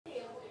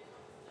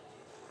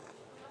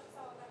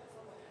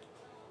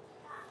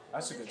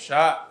That's a good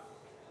shot.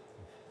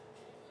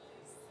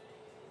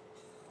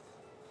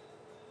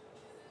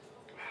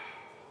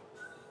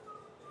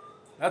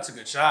 That's a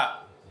good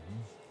shot.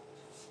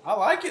 I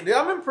like it, dude.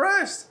 I'm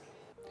impressed.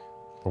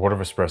 The world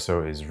of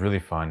espresso is really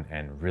fun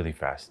and really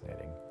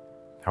fascinating.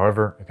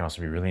 However, it can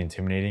also be really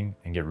intimidating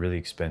and get really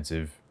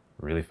expensive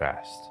really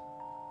fast.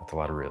 That's a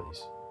lot of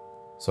reallys.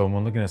 So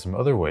when looking at some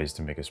other ways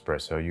to make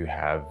espresso, you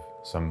have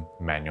some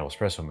manual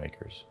espresso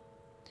makers.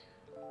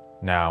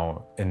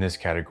 Now, in this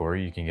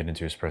category, you can get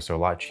into espresso a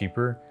lot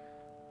cheaper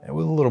and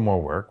with a little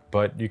more work,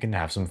 but you can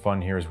have some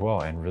fun here as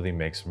well and really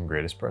make some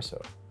great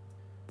espresso.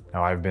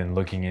 Now, I've been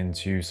looking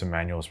into some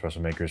manual espresso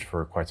makers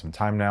for quite some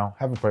time now.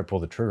 Haven't quite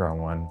pulled the trigger on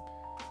one.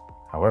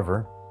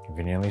 However,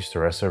 conveniently,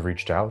 Staresso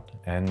reached out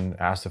and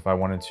asked if I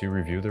wanted to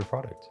review their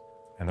product.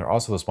 And they're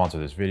also the sponsor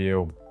of this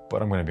video,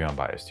 but I'm going to be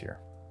unbiased here.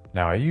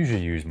 Now, I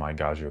usually use my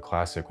Gagio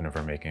Classic whenever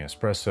I'm making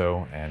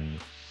espresso and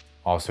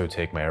also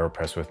take my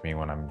AeroPress with me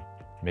when I'm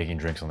making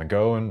drinks on the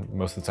go and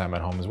most of the time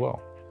at home as well.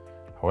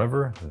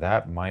 However,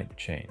 that might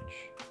change.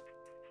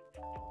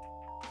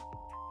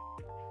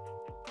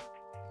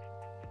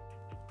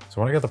 So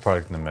when I got the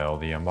product in the mail,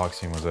 the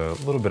unboxing was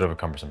a little bit of a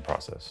cumbersome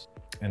process,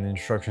 and the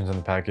instructions in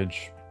the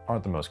package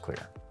aren't the most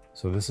clear.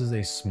 So this is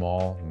a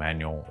small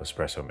manual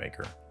espresso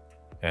maker,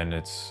 and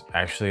it's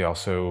actually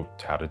also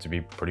touted to be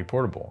pretty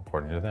portable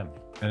according to them.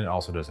 And it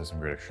also does have some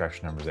great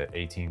extraction numbers at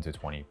 18 to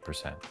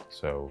 20%,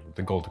 so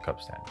the gold to cup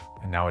standard.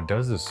 And now it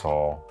does this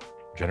all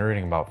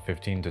generating about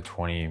 15 to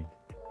 20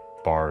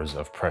 bars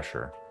of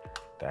pressure.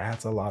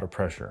 That's a lot of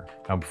pressure.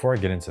 Now, before I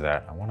get into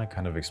that, I want to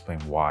kind of explain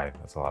why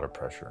that's a lot of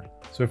pressure.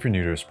 So if you're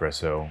new to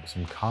espresso,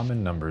 some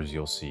common numbers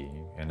you'll see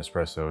in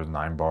espresso is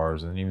 9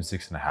 bars and even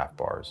 6.5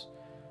 bars.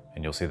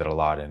 And you'll see that a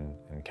lot in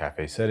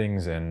cafe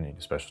settings and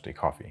specialty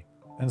coffee.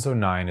 And so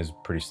 9 is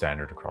pretty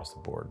standard across the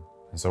board.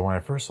 And so when I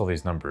first saw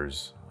these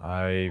numbers,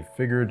 I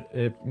figured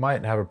it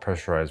might have a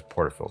pressurized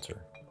portafilter.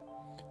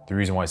 The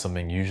reason why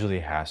something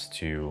usually has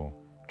to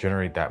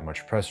generate that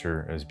much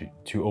pressure is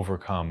to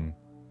overcome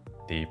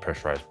the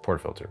pressurized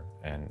portafilter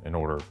and in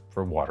order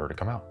for water to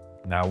come out.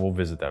 Now we'll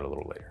visit that a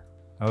little later.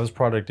 Now this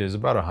product is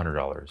about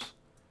 $100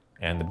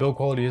 and the build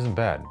quality isn't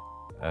bad.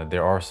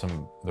 There are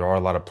a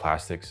lot of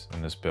plastics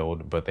in this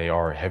build, but they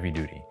are heavy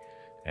duty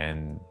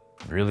and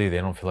really they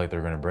don't feel like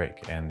they're going to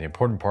break, and the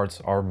important parts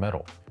are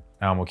metal.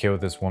 Now I'm okay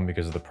with this one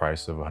because of the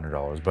price of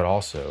 $100, but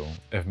also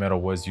if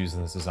metal was used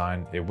in this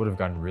design, it would have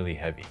gotten really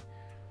heavy.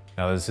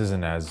 Now this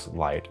isn't as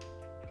light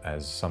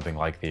as something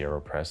like the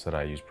AeroPress that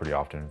I use pretty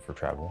often for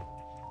travel.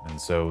 And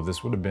so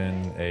this would have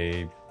been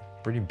a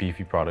pretty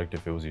beefy product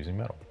if it was using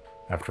metal.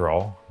 After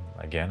all,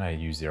 again, I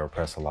use the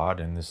AeroPress a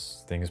lot, and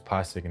this thing is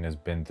plastic and has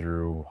been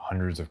through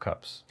hundreds of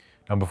cups.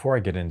 Now, before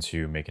I get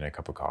into making a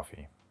cup of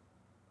coffee,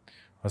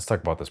 let's talk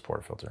about this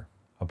portafilter.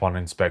 Upon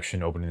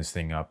inspection, opening this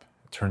thing up,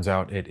 it turns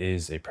out it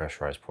is a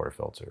pressurized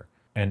portafilter.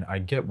 And I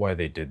get why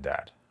they did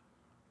that.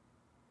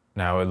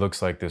 Now, it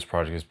looks like this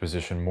project is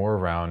positioned more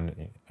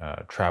around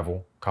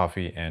travel,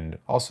 coffee, and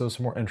also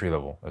some more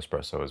entry-level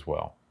espresso as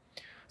well.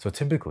 So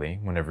typically,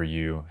 whenever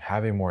you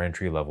have a more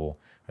entry-level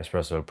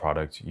espresso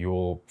product,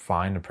 you'll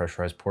find a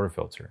pressurized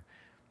portafilter.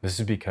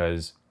 This is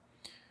because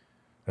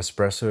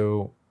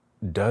espresso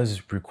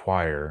does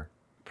require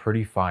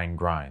pretty fine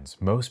grinds.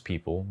 Most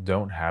people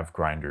don't have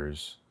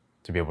grinders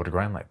to be able to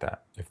grind like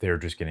that if they're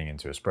just getting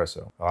into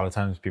espresso. A lot of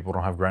times people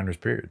don't have grinders,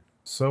 period.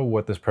 So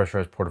what this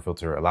pressurized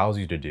portafilter allows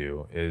you to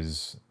do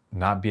is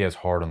not be as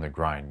hard on the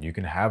grind. You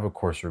can have a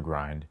coarser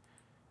grind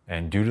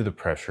and due to the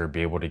pressure,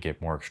 be able to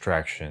get more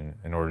extraction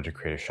in order to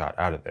create a shot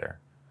out of there.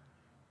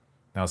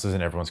 Now, this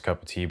isn't everyone's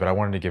cup of tea, but I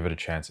wanted to give it a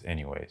chance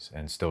anyways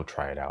and still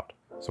try it out.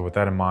 So with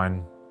that in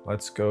mind,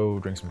 let's go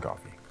drink some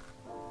coffee.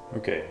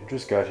 Okay,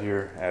 just got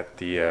here at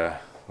the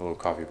little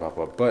coffee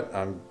pop-up, but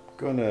I'm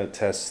gonna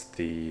test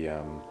the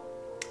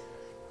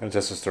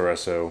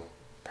Staresso,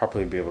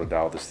 probably be able to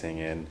dial this thing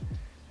in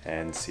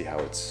and see how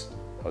it's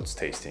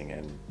tasting,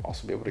 and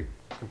also be able to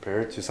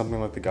compare it to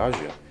something like the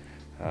Gagio.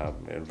 A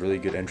really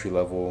good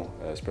entry-level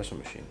espresso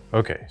machine.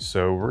 Okay,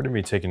 so we're gonna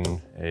be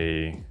taking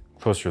a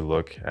closer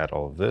look at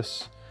all of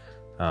this,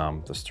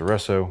 the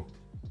Staresso,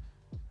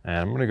 and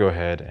I'm gonna go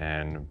ahead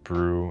and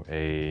brew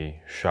a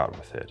shot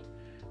with it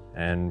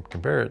and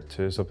compare it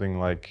to something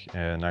like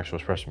an actual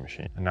espresso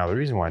machine. And now the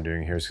reason why I'm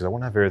doing it here is because I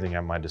want to have everything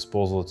at my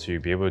disposal to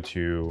be able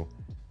to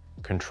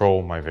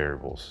control my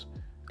variables,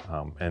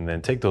 and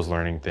then take those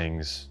learning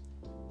things,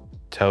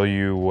 tell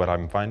you what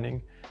I'm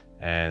finding,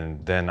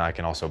 and then I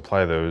can also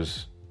apply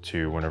those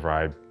to whenever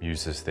I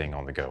use this thing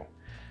on the go.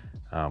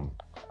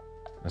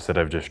 Instead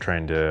of just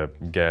trying to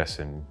guess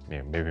and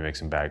maybe make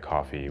some bad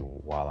coffee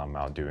while I'm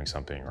out doing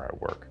something or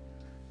at work.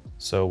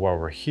 So while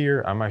we're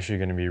here, I'm actually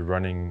gonna be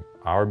running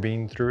our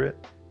bean through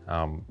it.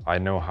 I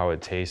know how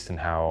it tastes and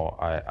how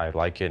I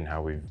like it and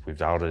how we've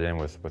dialed it in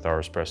with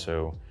our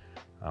espresso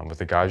with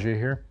the Gagio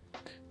here.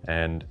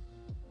 And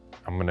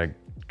I'm gonna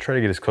try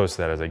to get as close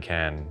to that as I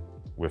can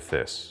with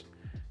this.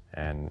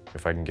 And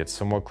if I can get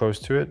somewhat close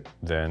to it,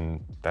 then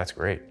that's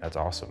great, that's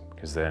awesome,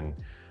 because then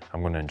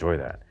I'm gonna enjoy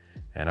that.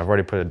 And I've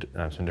already put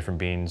some different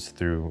beans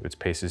through its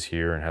paces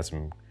here and had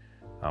some,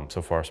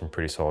 so far, some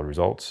pretty solid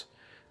results.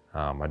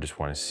 I just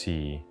want to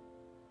see,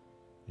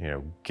 you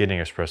know, getting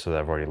espresso that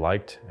I've already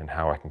liked and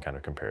how I can kind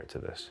of compare it to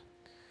this.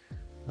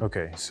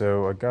 Okay,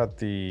 so I got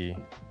the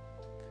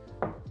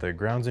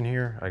grounds in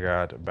here. I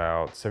got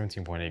about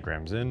 17.8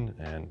 grams in,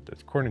 and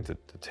according to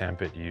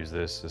Tampit, you use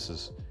this. This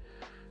is,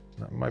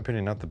 in my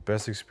opinion, not the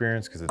best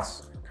experience because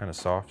it's kind of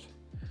soft.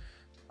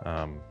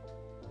 So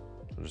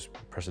just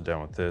press it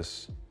down with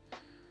this.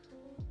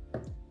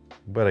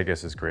 But I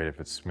guess it's great if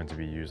it's meant to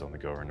be used on the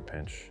go or in a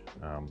pinch.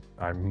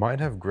 I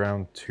might have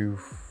ground too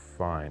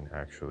fine,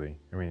 actually.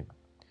 I mean,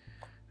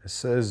 it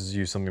says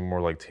use something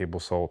more like table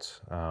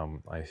salt.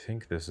 I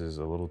think this is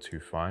a little too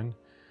fine.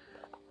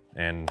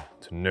 And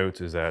to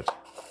note is that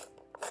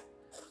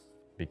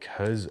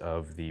because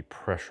of the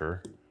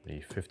pressure,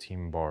 the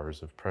 15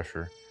 bars of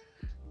pressure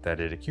that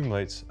it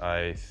accumulates,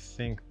 I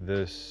think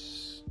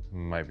this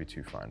might be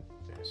too fine.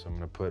 Okay, so I'm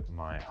gonna put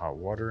my hot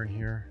water in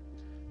here,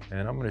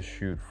 and I'm gonna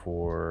shoot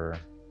for,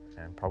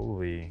 and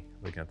probably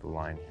looking at the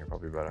line here,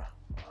 probably about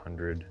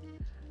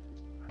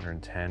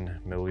 110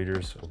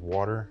 milliliters of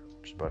water,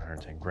 which is about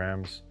 110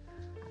 grams.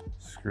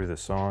 Screw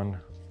this on,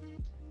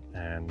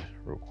 and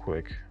real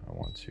quick, I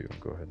want to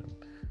go ahead and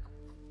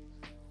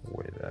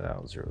weigh that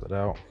out, zero that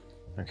out.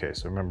 Okay,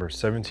 so remember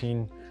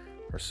 17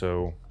 or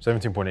so,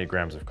 17.8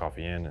 grams of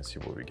coffee in, and see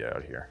what we get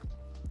out here.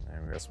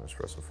 And we got some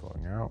espresso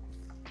flowing out.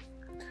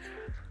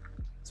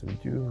 So we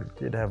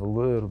did have a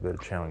little bit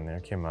of channeling there,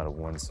 came out of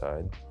one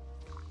side.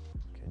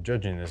 Okay,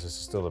 judging this is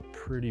still a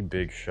pretty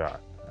big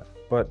shot,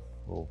 but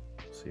we'll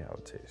see how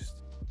it tastes.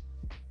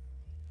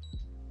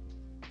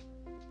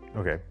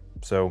 Okay,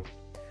 so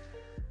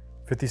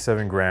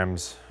 57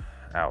 grams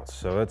out.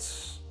 So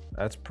that's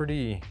a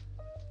pretty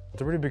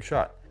big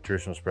shot.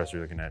 Traditional espresso,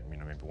 you're looking at, you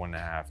know, maybe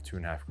 1.5,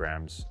 2.5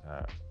 grams,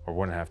 or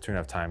 1.5,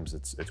 2.5 times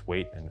its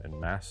weight and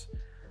mass.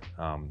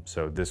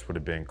 So this would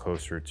have been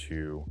closer to,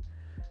 you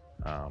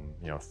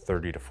know,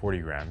 30 to 40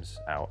 grams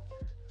out,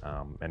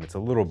 and it's a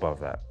little above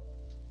that,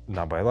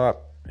 not by a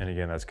lot. And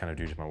again, that's kind of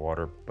due to my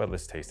water. But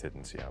let's taste it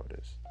and see how it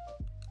is.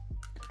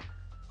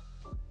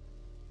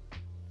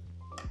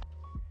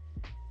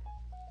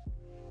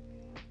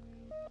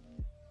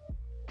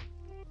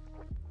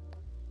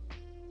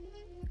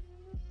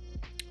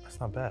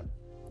 Not bad,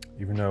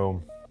 even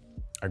though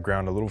I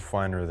ground a little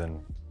finer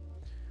than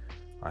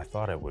I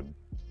thought I would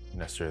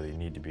necessarily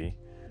need to be.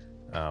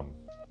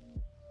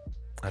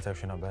 That's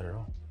actually not bad at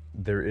all.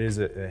 There is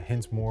a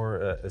hint more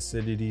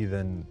acidity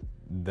than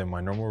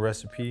my normal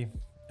recipe,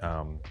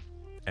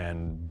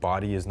 and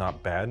body is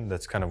not bad.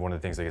 That's kind of one of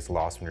the things that gets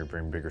lost when you're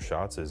bringing bigger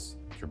shots, is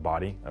your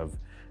body of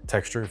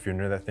texture, if you're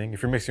into that thing.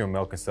 If you're mixing with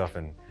milk and stuff,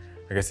 and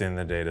I guess at the end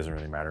of the day it doesn't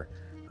really matter,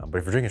 but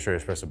if you're drinking straight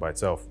espresso by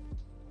itself,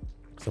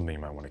 something you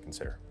might want to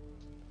consider.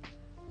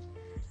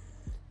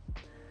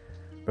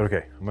 But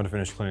okay, I'm gonna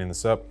finish cleaning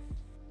this up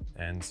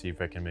and see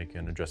if I can make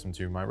an adjustment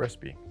to my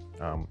recipe.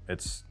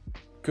 It's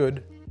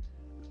good.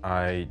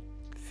 I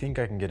think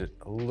I can get it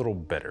a little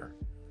better.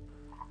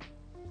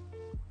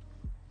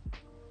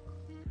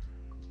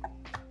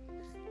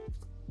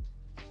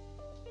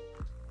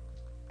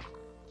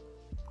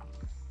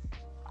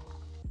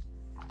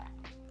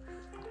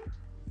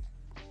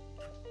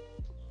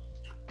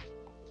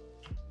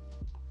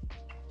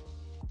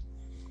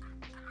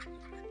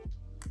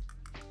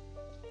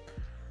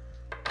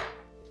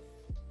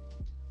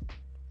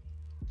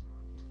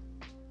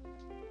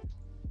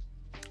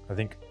 I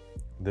think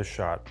this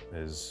shot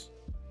is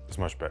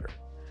much better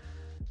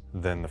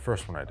than the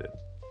first one I did.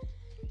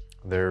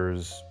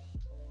 There's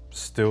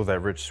still that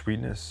rich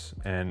sweetness,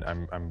 and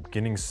I'm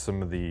getting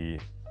some of a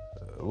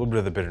little bit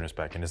of the bitterness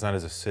back, and it's not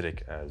as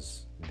acidic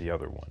as the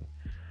other one.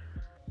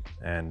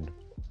 And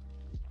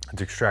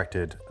it's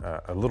extracted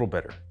a little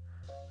better.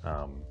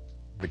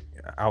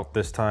 Out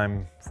this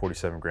time,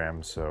 47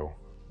 grams, so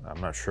I'm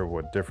not sure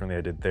what differently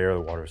I did there.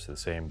 The water's the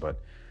same, but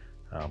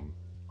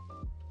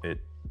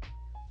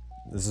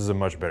this is a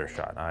much better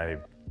shot. I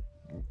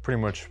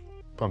pretty much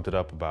pumped it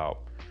up about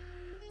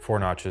 4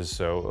 notches,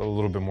 so a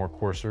little bit more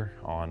coarser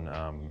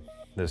on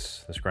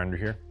this grinder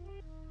here.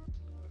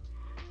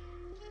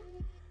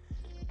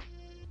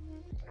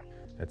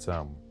 It's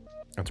a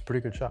pretty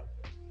good shot.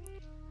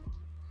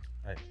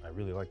 I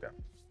really like that.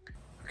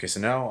 Okay, so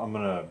now I'm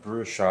gonna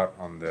brew a shot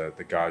on the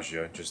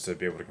Josiah just to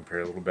be able to compare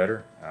it a little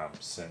better,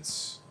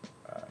 since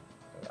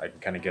I can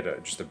kind of get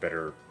just a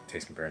better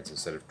taste comparison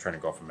instead of trying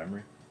to go off from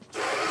memory.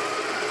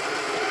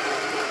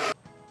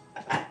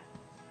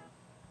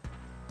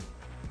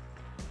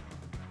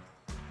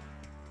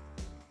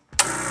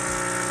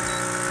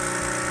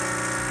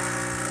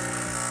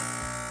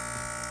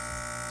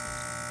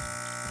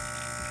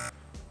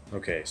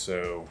 Okay,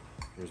 so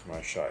here's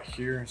my shot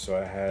here. So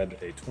I had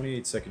a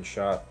 28-second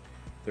shot,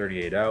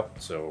 38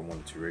 out, so a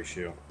 1-to-2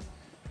 ratio,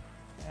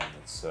 and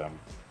let's see how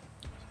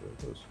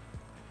it goes.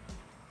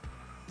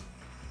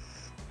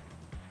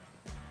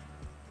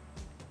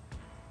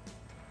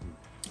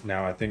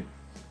 Now I think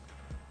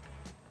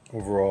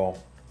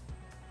overall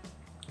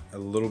a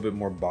little bit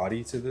more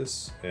body to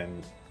this,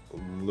 and a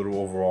little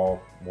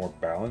overall more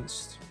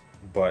balanced,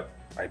 but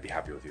I'd be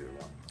happy with either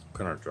one.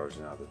 Kind of drugs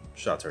now. The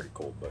shot's already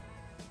cold, but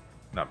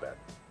not bad.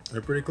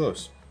 They're pretty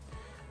close.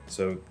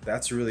 So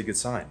that's a really good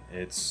sign.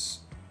 It's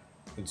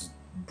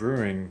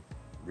brewing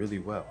really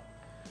well.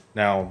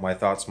 Now my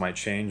thoughts might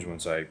change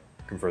once I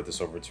convert this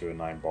over to a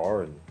 9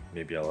 bar, and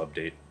maybe I'll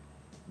do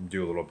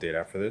a little update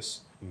after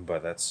this,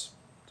 but that's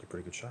a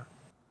pretty good shot.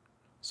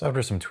 So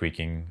after some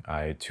tweaking,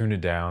 I tuned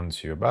it down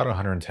to about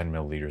 110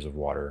 milliliters of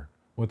water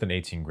with an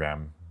 18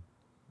 gram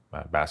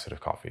basket of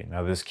coffee.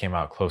 Now this came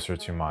out closer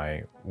to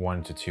my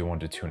 1 to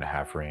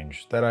 2.5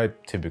 range that I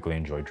typically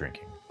enjoy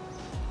drinking.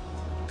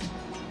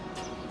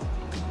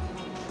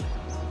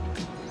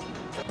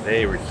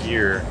 Today we're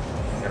here,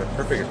 we got a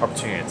perfect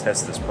opportunity to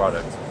test this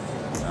product.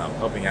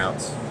 Helping out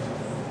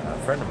a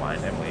friend of mine,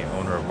 Emily,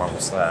 owner of Marble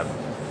Slab,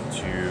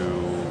 to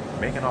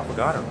make an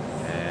affogato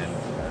and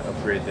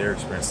upgrade their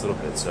experience a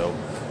little bit. So I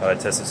thought I'd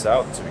test this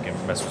out so we can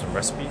mess with some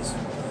recipes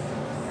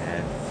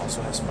and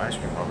also have some ice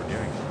cream while we're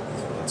doing it.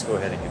 So let's go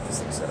ahead and get this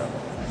thing set up.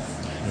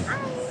 Hi,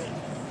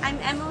 I'm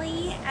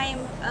Emily. I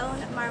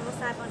own Marble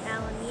Slab on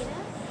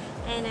Alameda,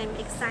 and I'm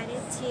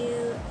excited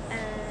to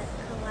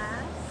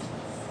collab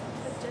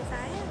with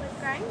Josiah with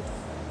Grind.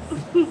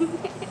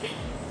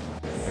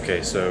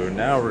 Okay, so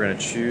now we're gonna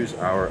choose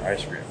our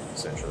ice cream,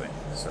 essentially.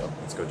 So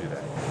let's go do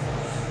that.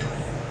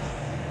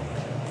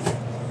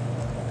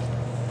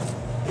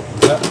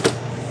 The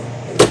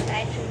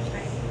ice cream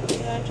try.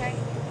 You wanna try?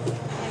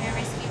 Have you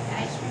ever scooped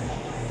ice cream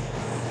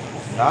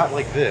before? Not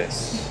like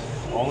this,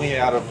 only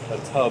out of a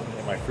tub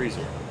in my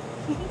freezer.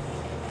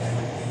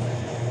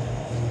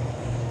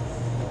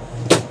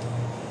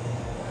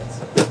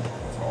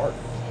 That's hard.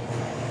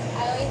 I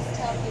always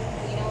tell people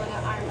you don't want to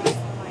arm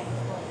wrestle my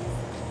employees.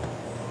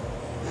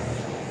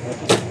 I have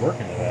to put work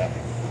into that.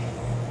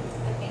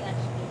 Okay, that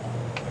should be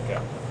good.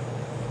 Okay.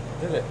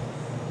 Did it.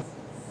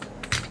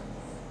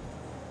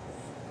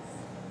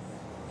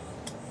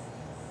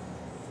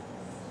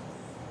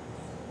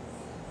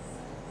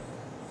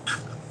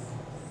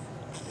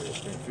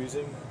 It's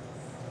infusing.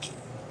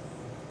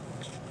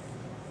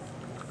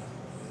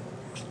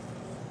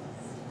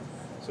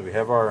 So we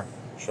have our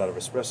shot of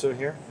espresso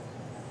here,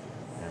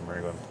 and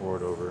we're going to pour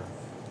it over.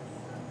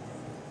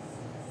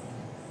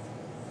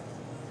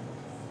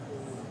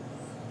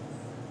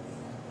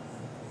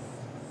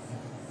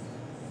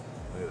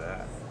 Look at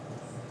that.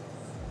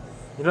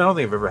 You know, I don't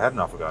think I've ever had an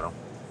affogato.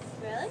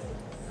 Really?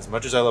 As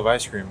much as I love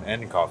ice cream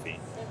and coffee.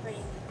 They're pretty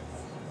good.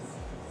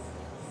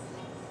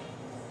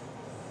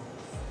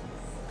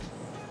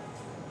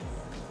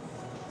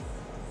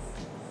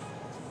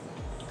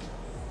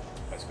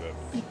 That's good.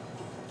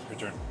 Your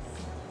turn.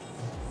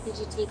 Did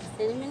you take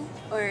cinnamon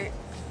or?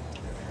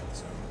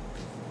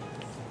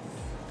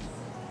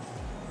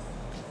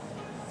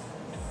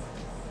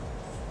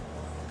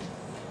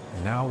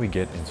 Now we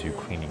get into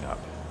cleaning up.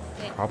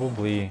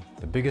 Probably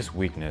the biggest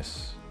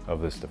weakness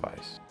of this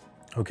device.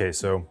 Okay,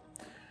 so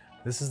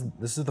this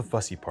is the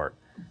fussy part.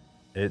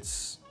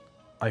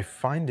 I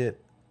find it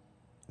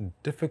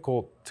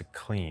difficult to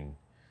clean.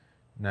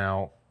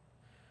 Now,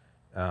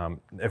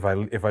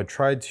 if I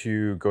tried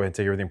to go ahead and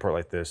take everything apart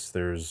like this,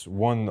 there's a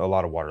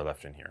lot of water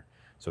left in here.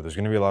 So there's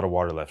going to be a lot of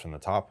water left in the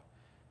top,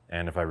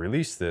 and if I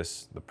release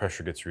this, the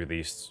pressure gets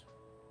released,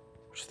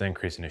 which then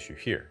creates an issue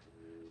here,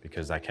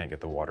 because I can't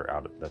get the water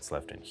out that's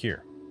left in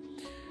here.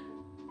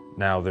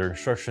 Now, their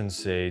instructions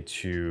say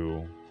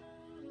to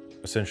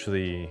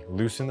essentially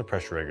loosen the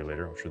pressure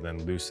regulator, which will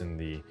then loosen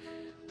the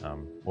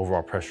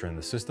overall pressure in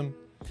the system,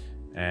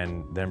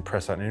 and then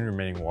press out any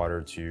remaining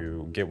water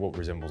to get what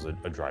resembles a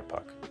dry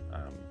puck.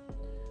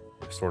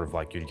 Sort of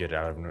like you'd get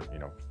out of,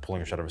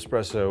 pulling a shot of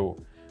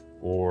espresso,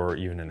 or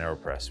even an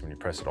AeroPress. When you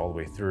press it all the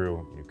way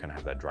through, you kind of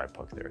have that dry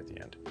puck there at the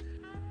end.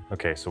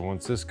 Okay, so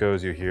once this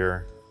goes, you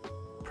hear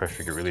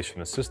pressure get released from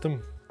the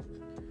system.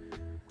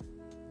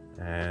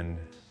 And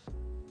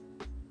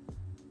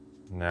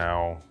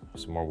now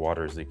some more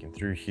water is leaking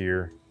through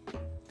here,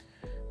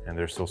 and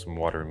there's still some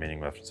water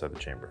remaining left inside the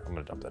chamber. I'm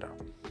gonna dump that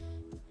out.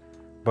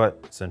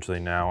 But essentially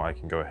now I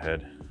can go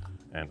ahead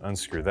and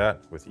unscrew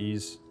that with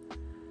ease.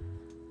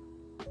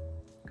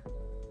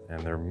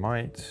 And there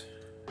might,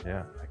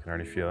 yeah, I can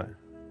already feel it.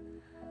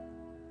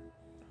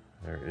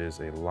 There is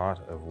a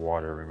lot of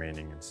water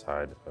remaining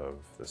inside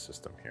of the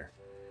system here.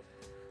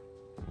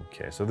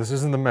 Okay, so this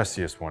isn't the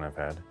messiest one I've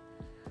had.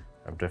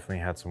 I've definitely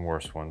had some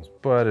worse ones,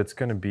 but it's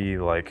gonna be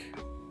like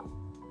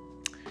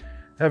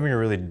having a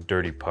really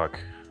dirty puck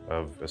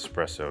of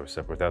espresso,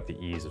 except without the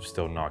ease of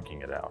still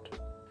knocking it out.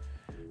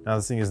 Now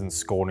this thing isn't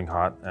scalding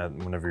hot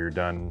whenever you're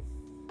done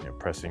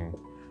pressing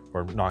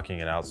or knocking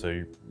it out,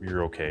 so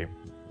you're okay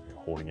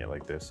holding it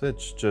like this.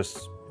 It's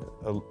just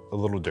a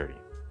little dirty.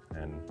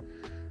 And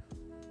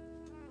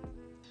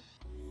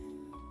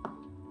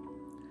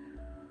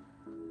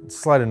it's a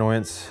slight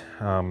annoyance.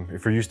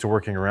 If you're used to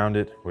working around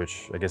it,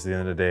 which I guess at the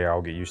end of the day,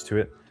 I'll get used to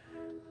it.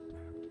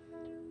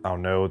 I'll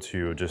know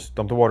to just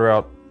dump the water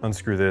out,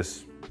 unscrew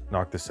this,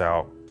 knock this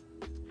out,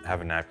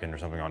 have a napkin or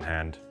something on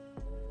hand,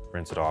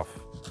 rinse it off.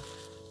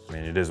 I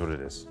mean, it is what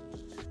it is.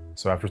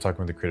 So after talking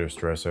with the creator of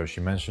Staresso,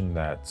 she mentioned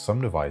that some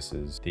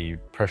devices, the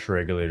pressure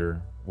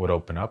regulator would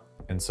open up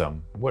and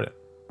some wouldn't.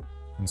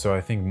 And so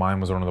I think mine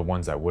was one of the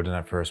ones that wouldn't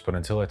at first, but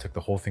until I took the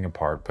whole thing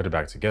apart, put it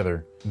back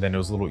together, then it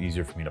was a little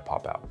easier for me to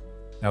pop out.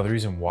 Now, the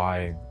reason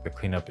why the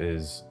cleanup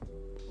is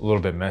a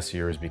little bit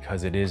messier is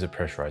because it is a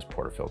pressurized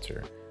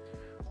portafilter,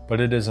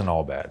 but it isn't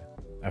all bad.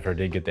 After I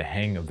did get the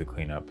hang of the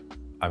cleanup,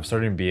 I'm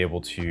starting to be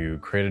able to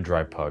create a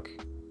dry puck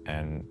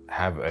and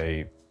have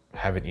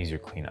an easier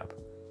cleanup.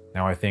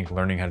 Now, I think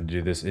learning how to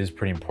do this is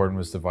pretty important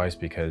with this device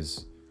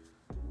because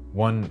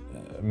one,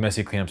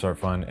 messy cleanups aren't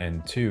fun,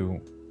 and two,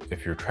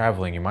 if you're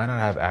traveling, you might not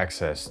have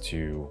access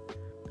to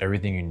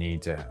everything you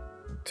need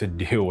to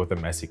deal with a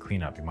messy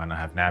cleanup. You might not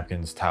have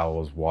napkins,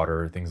 towels,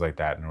 water, things like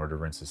that in order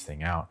to rinse this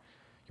thing out.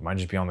 You might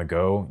just be on the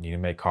go, need to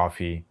make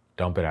coffee,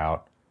 dump it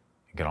out,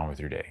 and get on with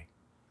your day.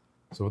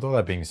 So with all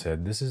that being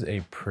said, this is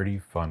a pretty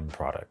fun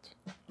product.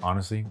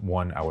 Honestly,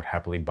 one I would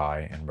happily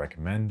buy and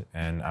recommend,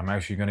 and I'm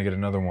actually gonna get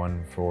another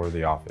one for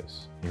the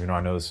office. Even though I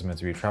know this is meant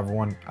to be a travel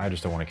one, I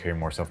just don't wanna carry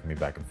more stuff with me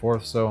back and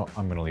forth, so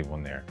I'm gonna leave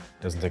one there.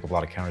 It doesn't take up a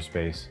lot of counter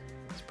space.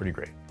 It's pretty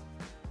great.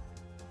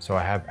 So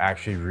I have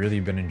actually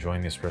really been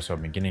enjoying the espresso.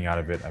 I've been getting out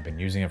of it. I've been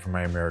using it for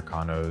my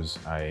Americanos.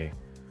 I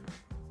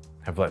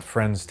have let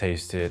friends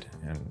taste it,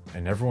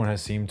 and everyone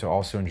has seemed to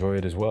also enjoy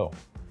it as well.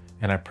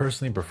 And I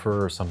personally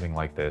prefer something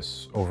like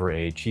this over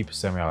a cheap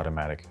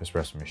semi-automatic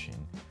espresso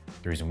machine.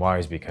 The reason why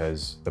is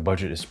because the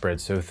budget is spread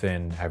so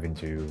thin, having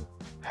to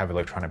have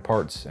electronic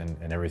parts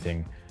and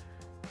everything.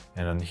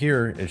 And on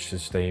here, it's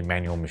just a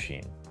manual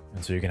machine.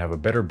 And so you can have a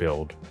better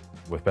build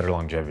with better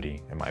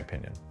longevity, in my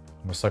opinion.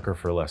 I'm a sucker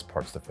for less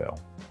parts to fail.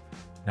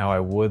 Now, I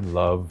would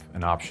love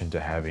an option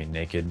to have a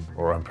naked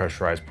or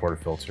unpressurized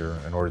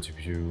portafilter in order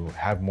to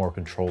have more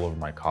control over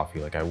my coffee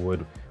like I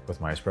would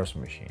with my espresso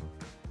machine.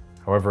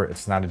 However,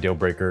 it's not a deal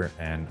breaker,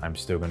 and I'm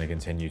still going to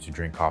continue to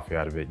drink coffee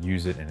out of it,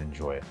 use it, and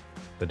enjoy it.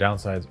 The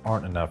downsides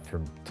aren't enough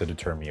to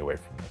deter me away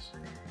from this,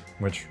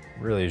 which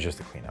really is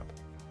just a cleanup.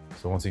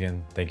 So once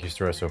again, thank you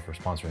Staresso for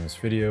sponsoring this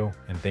video,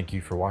 and thank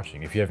you for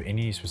watching. If you have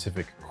any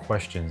specific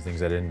questions,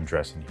 things I didn't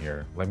address in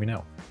here, let me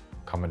know.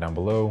 Comment down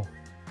below,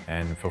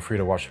 and feel free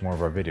to watch more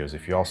of our videos.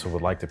 If you also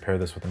would like to pair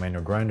this with a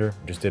manual grinder,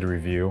 just did a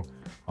review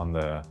on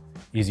the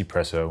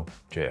Espresso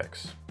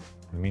JX.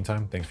 In the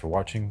meantime, thanks for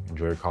watching,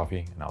 enjoy your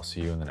coffee, and I'll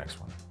see you in the next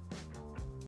one.